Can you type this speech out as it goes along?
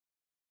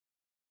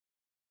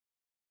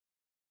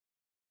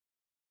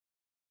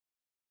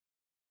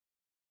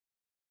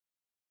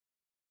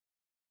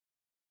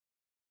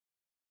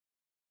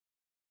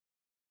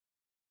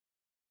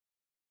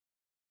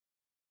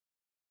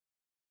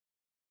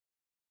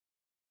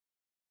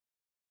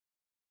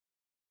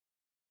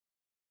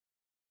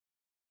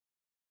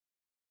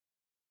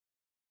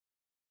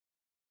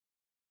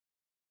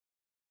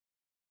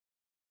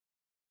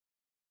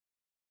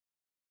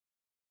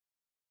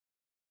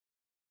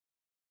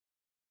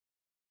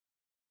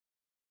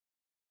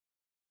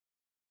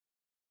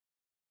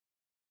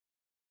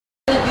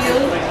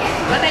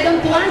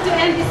don't want to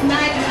end this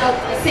night without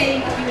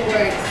saying a few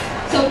words.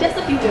 So just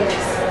a few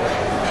words.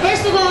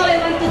 First of all, I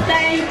want to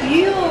thank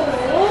you,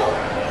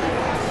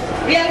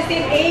 real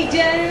estate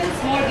agents,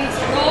 mortgage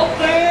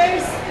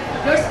brokers,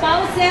 your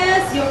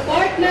spouses, your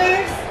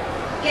partners,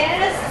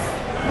 guests,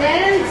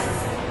 friends,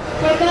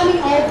 for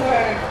coming over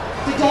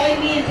to join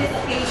me in this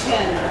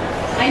occasion.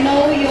 I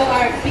know you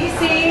are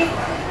busy.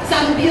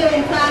 Some of you,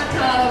 in fact,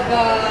 have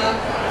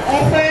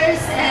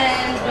offers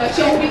and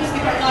showings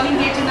before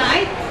coming here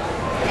tonight.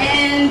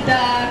 And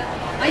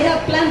I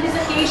have planned this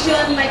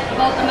occasion like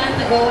about a month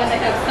ago, and I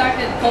have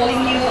started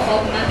calling you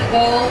about a month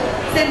ago,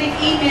 sending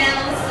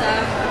emails,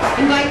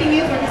 inviting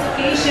you for this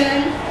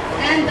occasion,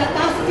 and the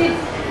positive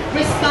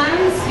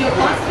response, your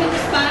positive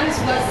response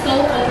was so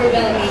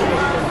overwhelming.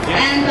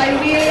 And I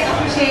really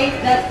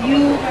appreciate that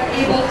you were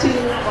able to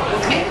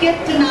make it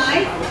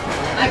tonight.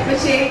 I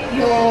appreciate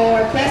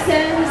your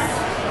presence.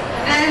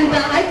 And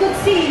I could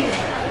see,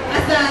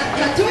 as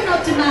the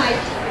turnout tonight,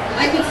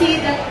 I could see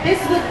that this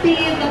would be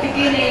the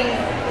beginning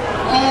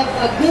of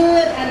a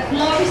good and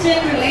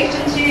flourishing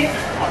relationship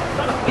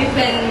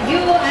between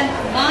you and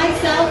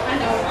myself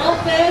and our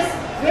office,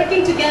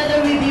 working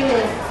together with you.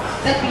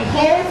 That we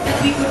hope that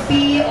we could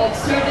be of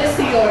service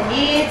to your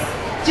needs,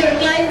 to your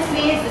clients'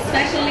 needs,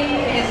 especially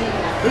in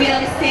real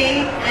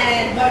estate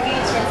and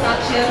mortgage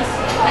transactions.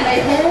 And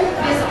I hope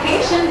this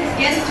occasion, this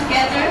getting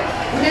together,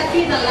 will not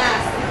be the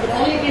last. It will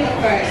only be the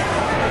first.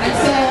 And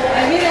so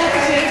I really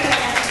appreciate it.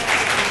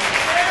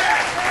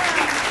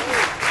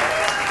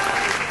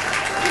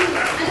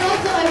 And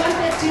also I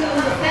wanted to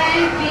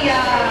thank the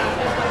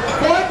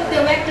board of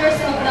directors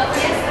of the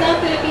Fiesta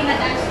Filipina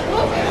Dance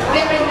Group,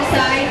 where I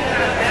reside.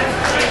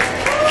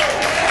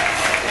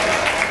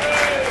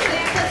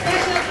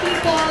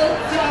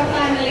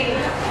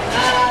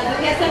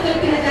 The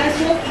Filipina Dance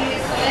Group is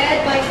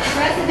led by its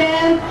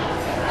president,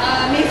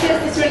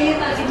 Mrs.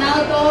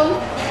 Aguinaldo,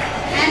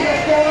 and of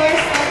course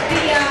of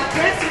the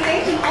press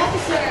relation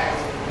officer,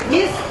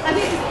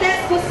 Mrs. Tess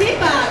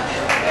Cosipa.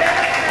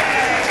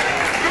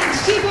 And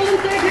she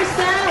volunteered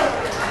herself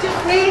to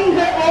bring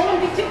her own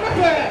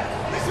videographer,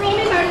 Miss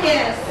Romy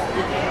Marquez.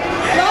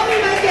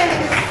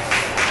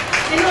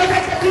 In order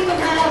that we could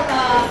have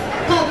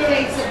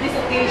coverage of this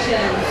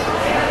occasion.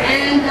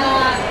 And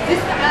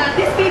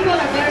these people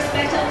are very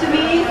special to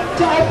me,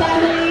 to our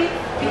family,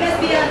 because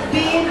they have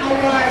been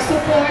our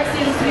support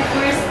since we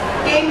first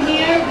came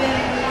here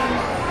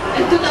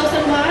in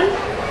 2001.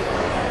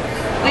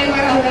 They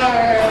were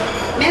our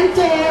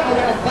mentor, our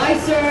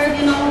advisor,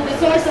 you know, the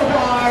source of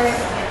our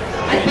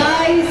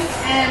advice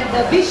and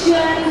the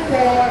vision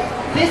for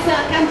this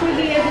country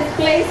here, this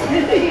place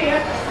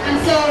here. And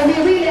so we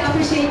really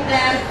appreciate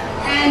them.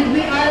 And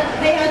they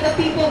are the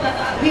people that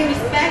we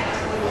respect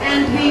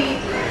and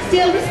we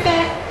still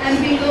respect and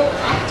we look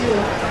up to.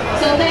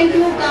 So thank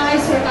you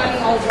guys for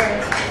coming over.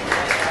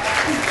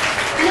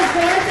 And of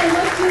course I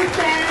want to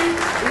thank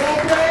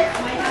Robert,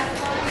 my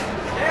husband.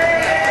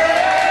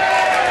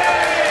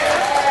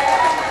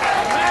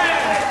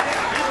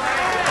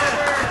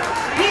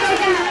 He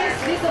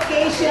organized this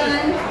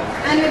occasion,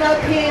 and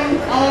without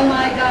him, oh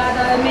my God,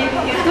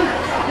 maybe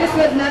this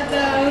would not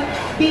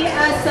be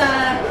as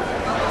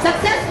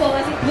successful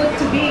as it would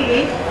to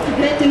be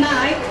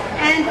tonight.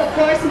 And of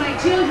course my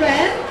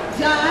children,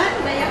 John,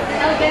 the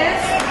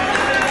eldest,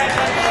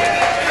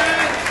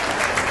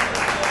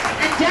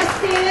 and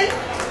Justin,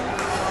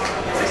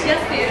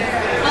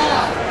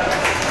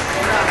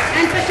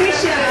 and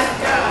Patricia,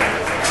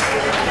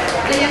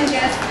 the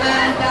youngest,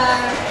 and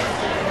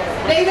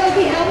they will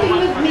be helping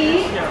with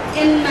me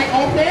in my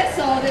office.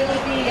 So they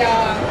will be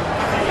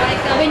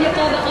like when you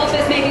call the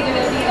office, maybe they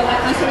will be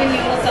answering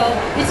you. So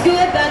it's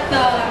good that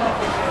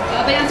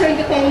by answering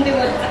the phone, they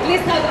will at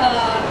least have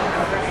a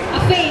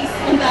face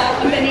on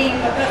the name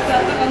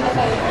on the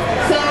phone.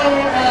 So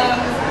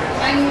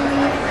I'm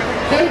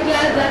very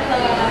glad that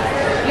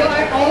you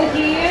are all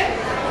here.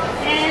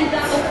 And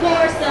of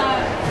course,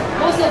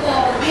 most of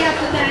all, we have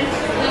to thank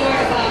the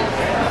Lord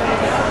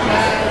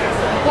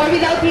for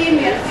without Him,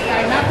 we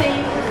are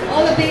nothing.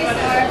 All of these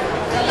are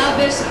the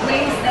lavish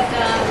grace that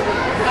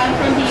come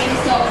from Him.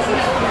 So we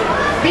have to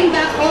bring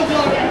back all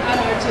glory and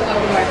honor to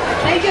our Lord.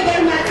 Thank you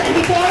very much. And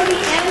before we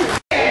end,